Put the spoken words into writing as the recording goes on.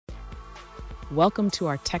Welcome to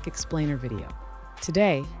our Tech Explainer video.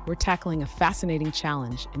 Today, we're tackling a fascinating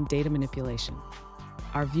challenge in data manipulation.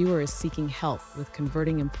 Our viewer is seeking help with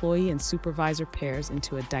converting employee and supervisor pairs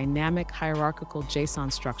into a dynamic hierarchical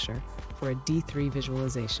JSON structure for a D3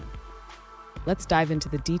 visualization. Let's dive into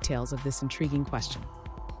the details of this intriguing question.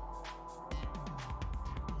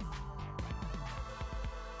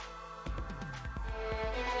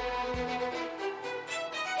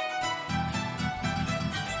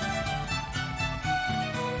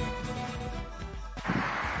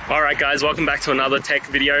 Alright guys, welcome back to another tech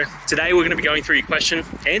video. Today we're going to be going through your question,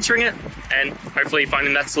 answering it, and hopefully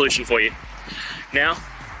finding that solution for you. Now,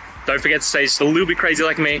 don't forget to stay just a little bit crazy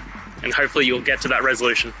like me, and hopefully you'll get to that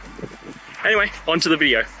resolution. Anyway, on to the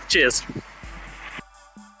video. Cheers!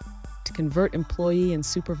 To convert employee and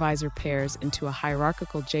supervisor pairs into a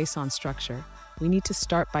hierarchical JSON structure, we need to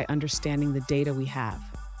start by understanding the data we have.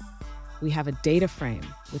 We have a data frame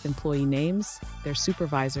with employee names, their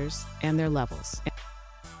supervisors, and their levels.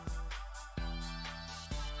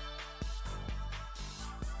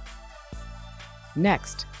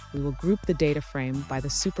 Next, we will group the data frame by the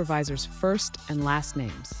supervisor's first and last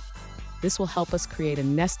names. This will help us create a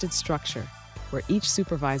nested structure where each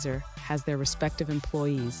supervisor has their respective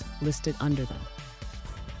employees listed under them.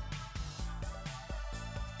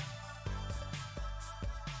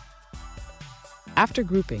 After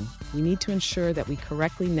grouping, we need to ensure that we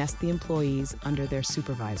correctly nest the employees under their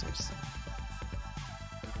supervisors.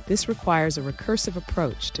 This requires a recursive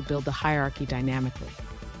approach to build the hierarchy dynamically.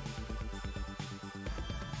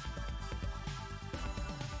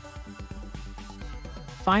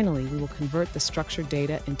 Finally, we will convert the structured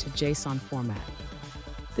data into JSON format.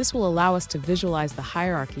 This will allow us to visualize the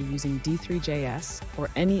hierarchy using D3.js or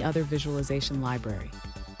any other visualization library.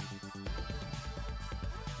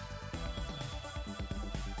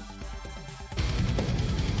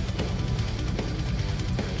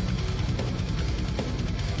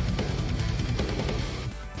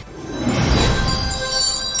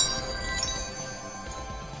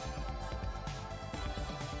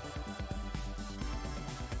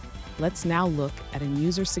 Let's now look at a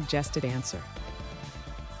user-suggested answer.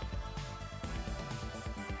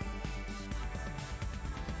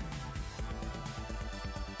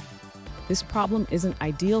 This problem isn't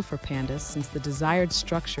ideal for Pandas since the desired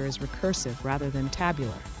structure is recursive rather than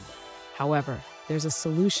tabular. However, there's a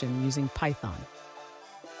solution using Python.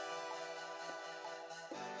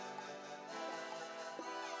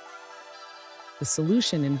 The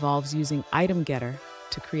solution involves using itemGetter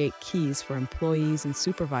to create keys for employees and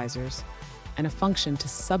supervisors, and a function to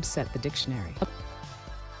subset the dictionary.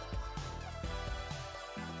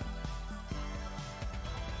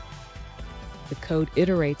 The code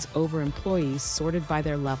iterates over employees sorted by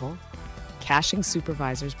their level, caching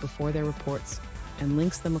supervisors before their reports, and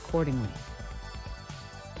links them accordingly.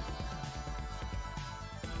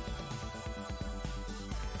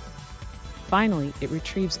 Finally, it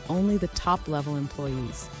retrieves only the top-level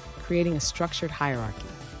employees, creating a structured hierarchy.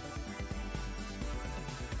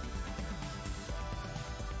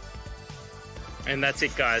 And that's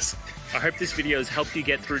it guys. I hope this video has helped you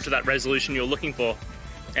get through to that resolution you're looking for.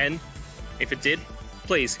 And if it did,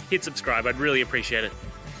 please hit subscribe, I'd really appreciate it.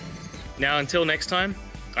 Now until next time,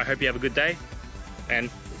 I hope you have a good day, and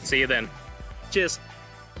see you then. Cheers!